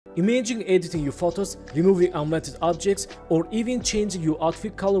Imagine editing your photos, removing unwanted objects, or even changing your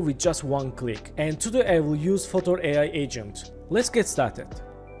outfit color with just one click. And today I will use Fotor AI Agent. Let's get started.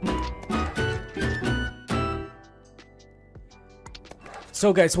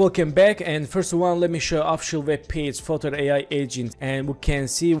 So guys, welcome back, and first one, let me show official web page Fotor AI Agent, and we can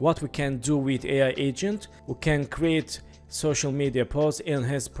see what we can do with AI Agent. We can create social media posts,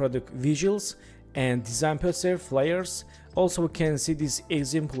 enhance product visuals, and design poster flyers. Also, we can see these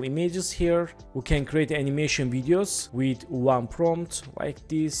example images here. We can create animation videos with one prompt like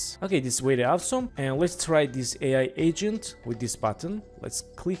this. Okay, this is very awesome. And let's try this AI agent with this button. Let's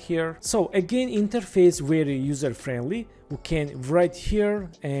click here. So again, interface very user friendly. We can write here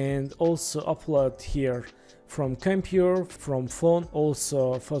and also upload here from computer, from phone,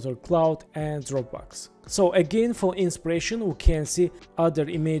 also Photo Cloud and Dropbox. So again, for inspiration, we can see other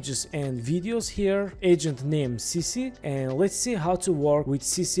images and videos here. Agent name CC, and let's see how to work with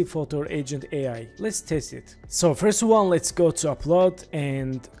CC Fotor Agent AI. Let's test it. So first one, let's go to upload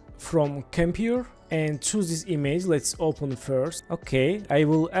and from computer and choose this image. Let's open first. Okay, I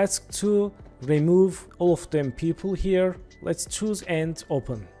will ask to remove all of them people here. Let's choose and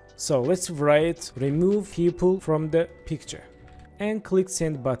open. So let's write remove people from the picture and click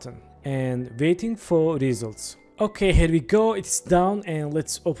send button and waiting for results. Okay, here we go, it's done, and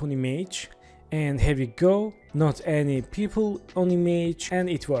let's open image, and here we go, not any people on image, and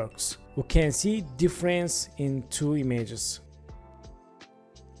it works. We can see difference in two images.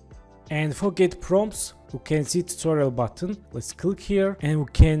 And for get prompts, we can see tutorial button. Let's click here and we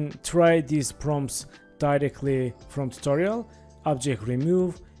can try these prompts directly from tutorial. Object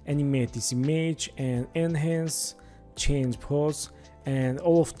remove, animate this image and enhance, change pose, and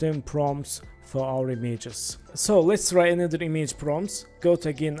all of them prompts for our images. So let's try another image prompts. Go to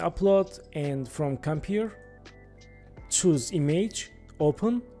again upload and from computer choose image,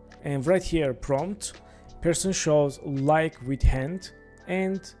 open, and right here prompt person shows like with hand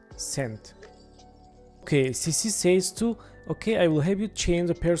and send. Okay, CC says to okay, I will have you change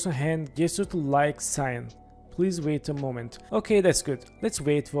the person hand gesture to like sign. Please wait a moment. Okay, that's good. Let's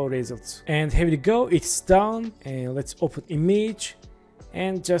wait for results. And here we go, it's done. And let's open image.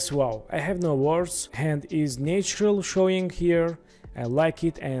 And just wow, I have no words. Hand is natural showing here. I like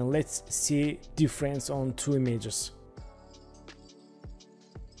it, and let's see difference on two images.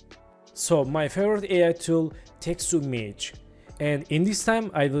 So my favorite AI tool, text to image. And in this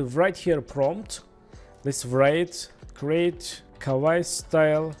time I will write here prompt. Let's write create kawaii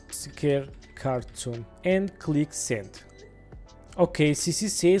style sticker cartoon and click send. Okay, CC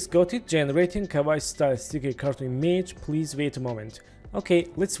says got it, generating kawaii style sticker cartoon image. Please wait a moment. Okay,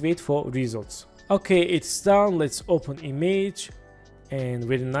 let's wait for results. Okay, it's done. Let's open image, and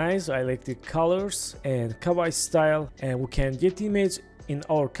very nice. I like the colors and kawaii style, and we can get the image in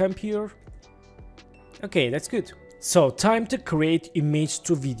our computer. Okay, that's good. So time to create image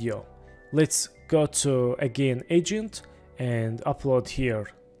to video. Let's go to again agent and upload here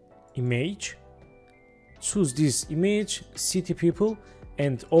image, choose this image, city people,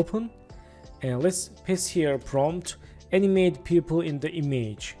 and open, and let's paste here prompt animate people in the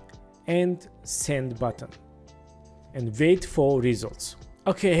image and send button and wait for results.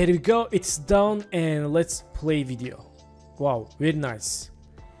 Okay, here we go, it's done, and let's play video. Wow, very nice.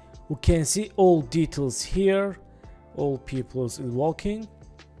 We can see all details here, all people walking,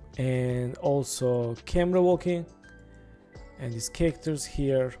 and also camera walking, and these characters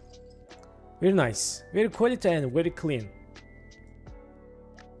here. Very nice, very quality and very clean.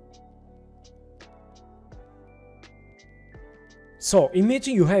 So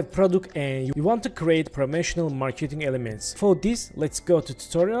imagine you have product and you want to create promotional marketing elements. For this, let's go to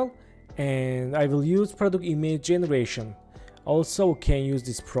tutorial, and I will use product image generation. Also, we can use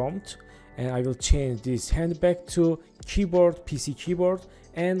this prompt, and I will change this handbag to keyboard, PC keyboard,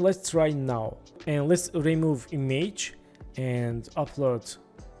 and let's try now. And let's remove image and upload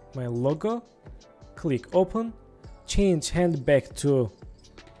my logo. Click open, change handbag to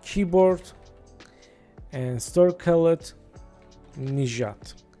keyboard, and store color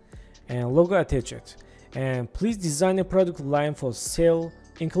Nijat, and logo attached. And please design a product line for sale,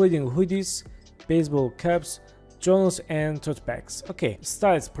 including hoodies, baseball caps, journals, and tote bags. Okay,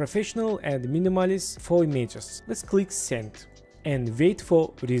 styles professional and minimalist for images. Let's click send and wait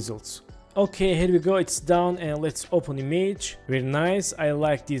for results. Okay, here we go, it's done, and let's open image. Very nice, I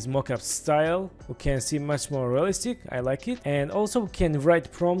like this mockup style. We can see much more realistic, I like it. And also we can write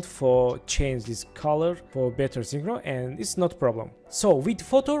prompt for change this color for better synchro, and it's not problem. So with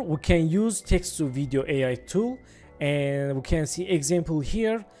Fotor we can use text to video AI tool, and we can see example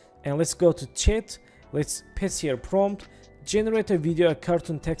here. And let's go to chat, let's paste here prompt Generate a video, a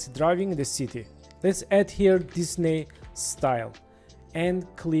cartoon taxi driving in the city. Let's add here Disney style and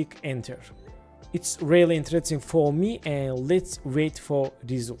click enter. It's really interesting for me, and let's wait for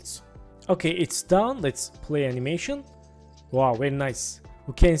results. Okay, it's done. Let's play animation. Wow, very nice.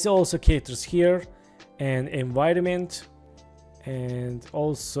 We can see also characters here and environment, and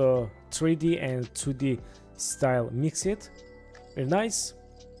also 3D and 2D style mix it. Very nice.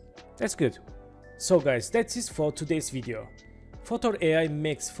 That's good. So guys, that's it for today's video. Fotor AI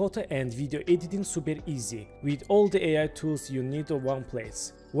makes photo and video editing super easy with all the AI tools you need in one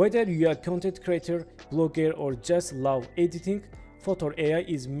place. Whether you are a content creator, blogger, or just love editing, Fotor AI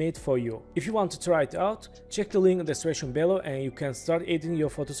is made for you. If you want to try it out, check the link in the description below and you can start editing your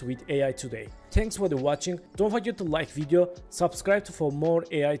photos with AI today. Thanks for watching. Don't forget to like video, subscribe for more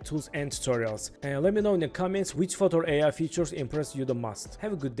AI tools and tutorials, and let me know in the comments which Fotor AI features impressed you the most.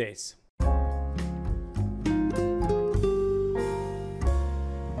 Have a good day.